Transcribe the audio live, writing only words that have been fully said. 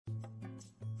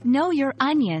Know your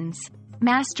onions.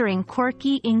 Mastering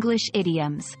quirky English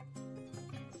idioms.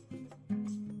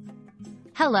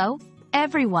 Hello,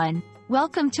 everyone.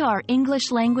 Welcome to our English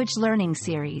language learning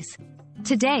series.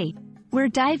 Today, we're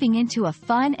diving into a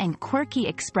fun and quirky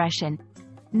expression,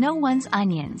 know one's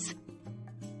onions.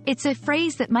 It's a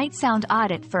phrase that might sound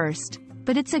odd at first,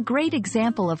 but it's a great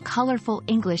example of colorful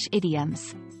English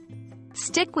idioms.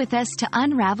 Stick with us to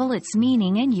unravel its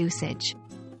meaning and usage.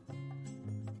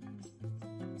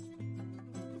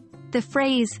 The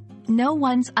phrase, know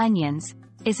one's onions,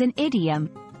 is an idiom,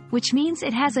 which means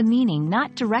it has a meaning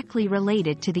not directly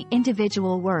related to the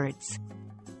individual words.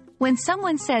 When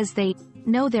someone says they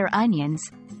know their onions,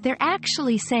 they're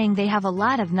actually saying they have a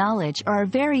lot of knowledge or are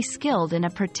very skilled in a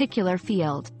particular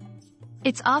field.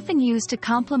 It's often used to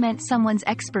compliment someone's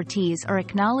expertise or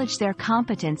acknowledge their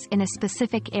competence in a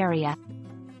specific area.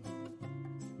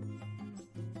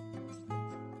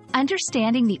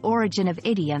 Understanding the origin of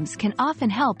idioms can often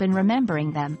help in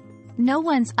remembering them. Know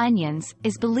one's onions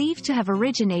is believed to have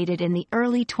originated in the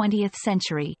early 20th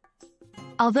century.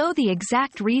 Although the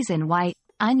exact reason why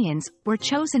onions were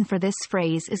chosen for this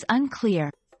phrase is unclear,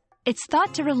 it's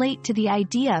thought to relate to the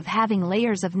idea of having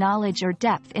layers of knowledge or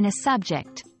depth in a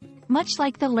subject, much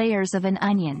like the layers of an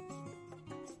onion.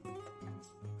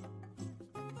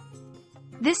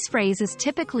 This phrase is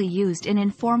typically used in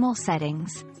informal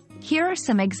settings. Here are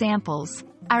some examples.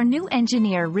 Our new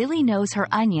engineer really knows her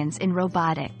onions in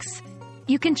robotics.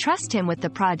 You can trust him with the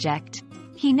project.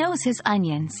 He knows his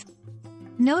onions.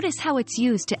 Notice how it's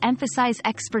used to emphasize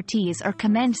expertise or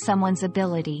commend someone's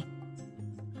ability.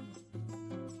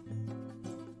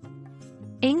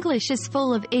 English is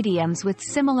full of idioms with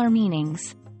similar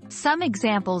meanings. Some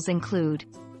examples include,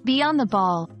 be on the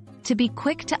ball, to be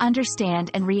quick to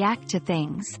understand and react to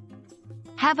things.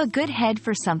 Have a good head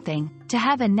for something, to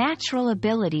have a natural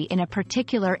ability in a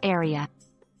particular area.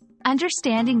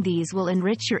 Understanding these will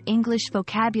enrich your English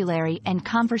vocabulary and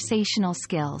conversational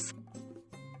skills.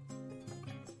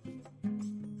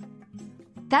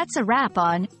 That's a wrap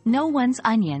on Know One's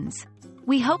Onions.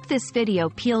 We hope this video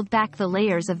peeled back the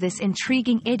layers of this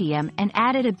intriguing idiom and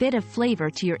added a bit of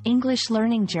flavor to your English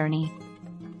learning journey.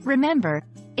 Remember,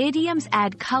 idioms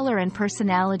add color and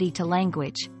personality to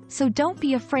language, so don't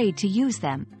be afraid to use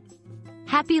them.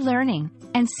 Happy learning,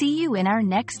 and see you in our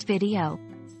next video.